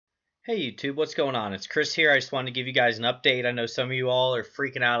Hey YouTube, what's going on? It's Chris here. I just wanted to give you guys an update. I know some of you all are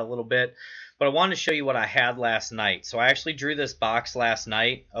freaking out a little bit, but I wanted to show you what I had last night. So I actually drew this box last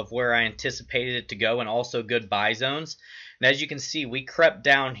night of where I anticipated it to go and also good buy zones. And as you can see, we crept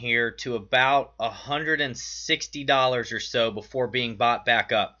down here to about $160 or so before being bought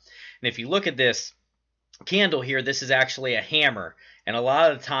back up. And if you look at this candle here, this is actually a hammer. And a lot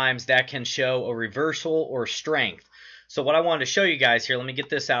of the times that can show a reversal or strength. So what I wanted to show you guys here, let me get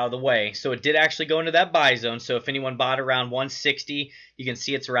this out of the way. So it did actually go into that buy zone. So if anyone bought around 160, you can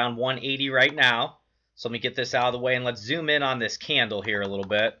see it's around 180 right now. So let me get this out of the way and let's zoom in on this candle here a little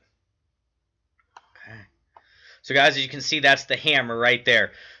bit. Okay. So guys, as you can see, that's the hammer right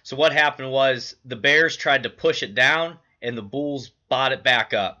there. So what happened was the bears tried to push it down and the bulls bought it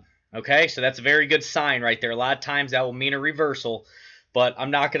back up. Okay, so that's a very good sign right there. A lot of times that will mean a reversal. But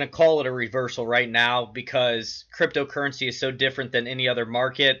I'm not going to call it a reversal right now because cryptocurrency is so different than any other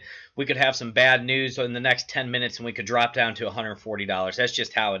market. We could have some bad news in the next 10 minutes and we could drop down to $140. That's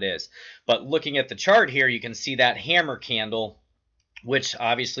just how it is. But looking at the chart here, you can see that hammer candle, which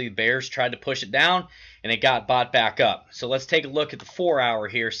obviously bears tried to push it down and it got bought back up. So let's take a look at the 4-hour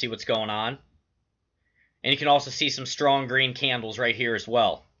here, see what's going on. And you can also see some strong green candles right here as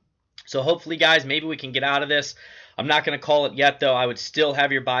well. So hopefully, guys, maybe we can get out of this. I'm not going to call it yet, though. I would still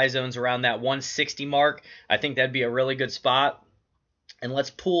have your buy zones around that 160 mark. I think that'd be a really good spot. And let's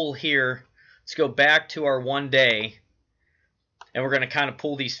pull here. Let's go back to our 1 day. And we're going to kind of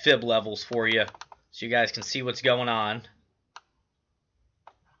pull these fib levels for you so you guys can see what's going on.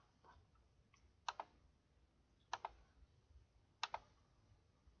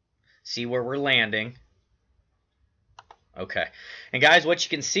 See where we're landing. Okay. And guys, what you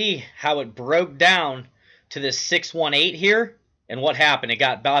can see, how it broke down to this 618 here, and what happened? It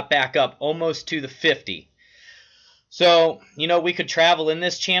got bought back up almost to the 50. So, you know, we could travel in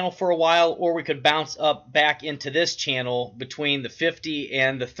this channel for a while, or we could bounce up back into this channel between the 50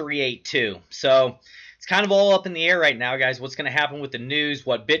 and the 382. So, it's kind of all up in the air right now, guys. What's going to happen with the news,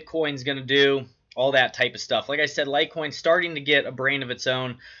 what Bitcoin's going to do, all that type of stuff. Like I said, Litecoin's starting to get a brain of its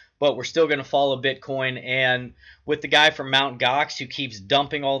own, but we're still going to follow Bitcoin. And with the guy from Mt. Gox who keeps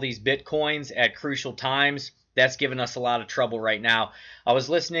dumping all these Bitcoins at crucial times, that's given us a lot of trouble right now. I was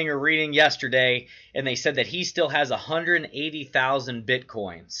listening or reading yesterday, and they said that he still has 180,000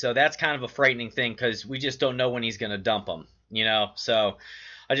 Bitcoins. So that's kind of a frightening thing because we just don't know when he's going to dump them, you know. So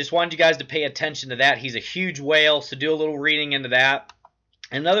I just wanted you guys to pay attention to that. He's a huge whale, so do a little reading into that.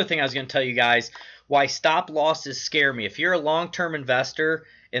 Another thing I was going to tell you guys, why stop losses scare me. If you're a long-term investor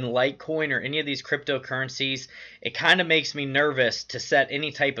in Litecoin or any of these cryptocurrencies, it kind of makes me nervous to set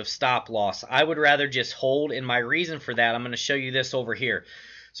any type of stop loss. I would rather just hold, and my reason for that, I'm going to show you this over here.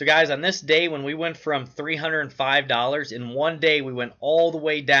 So guys, on this day when we went from $305, in 1 day we went all the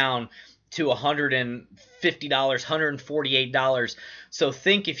way down to $150, $148. So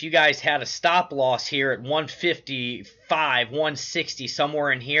think if you guys had a stop loss here at 155, 160,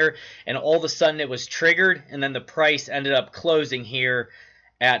 somewhere in here, and all of a sudden it was triggered, and then the price ended up closing here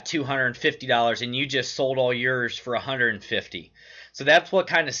at $250, and you just sold all yours for $150. So that's what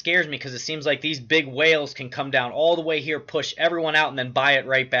kind of scares me, because it seems like these big whales can come down all the way here, push everyone out, and then buy it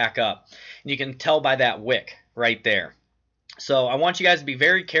right back up. And you can tell by that wick right there. So I want you guys to be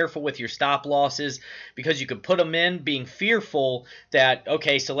very careful with your stop losses, because you could put them in being fearful that,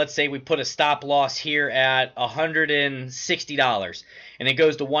 okay, so let's say we put a stop loss here at $160 and it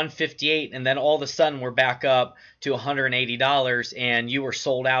goes to 158, and then all of a sudden we're back up to $180 and you were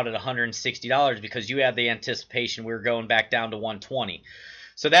sold out at $160 because you had the anticipation we were going back down to 120.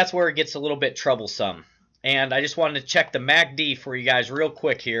 So that's where it gets a little bit troublesome. And I just wanted to check the MACD for you guys real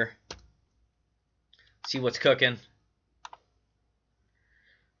quick here. See what's cooking.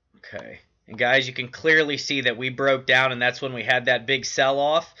 Okay, and guys, you can clearly see that we broke down, and that's when we had that big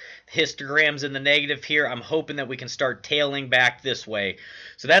sell-off. Histogram's in the negative here. I'm hoping that we can start tailing back this way.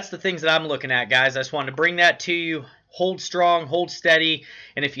 So that's the things that I'm looking at, guys. I just wanted to bring that to you. Hold strong, hold steady,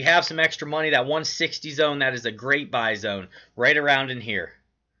 and if you have some extra money, that 160 zone, that is a great buy zone right around in here.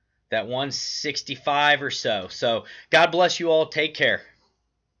 That 165 or so. So God bless you all. Take care.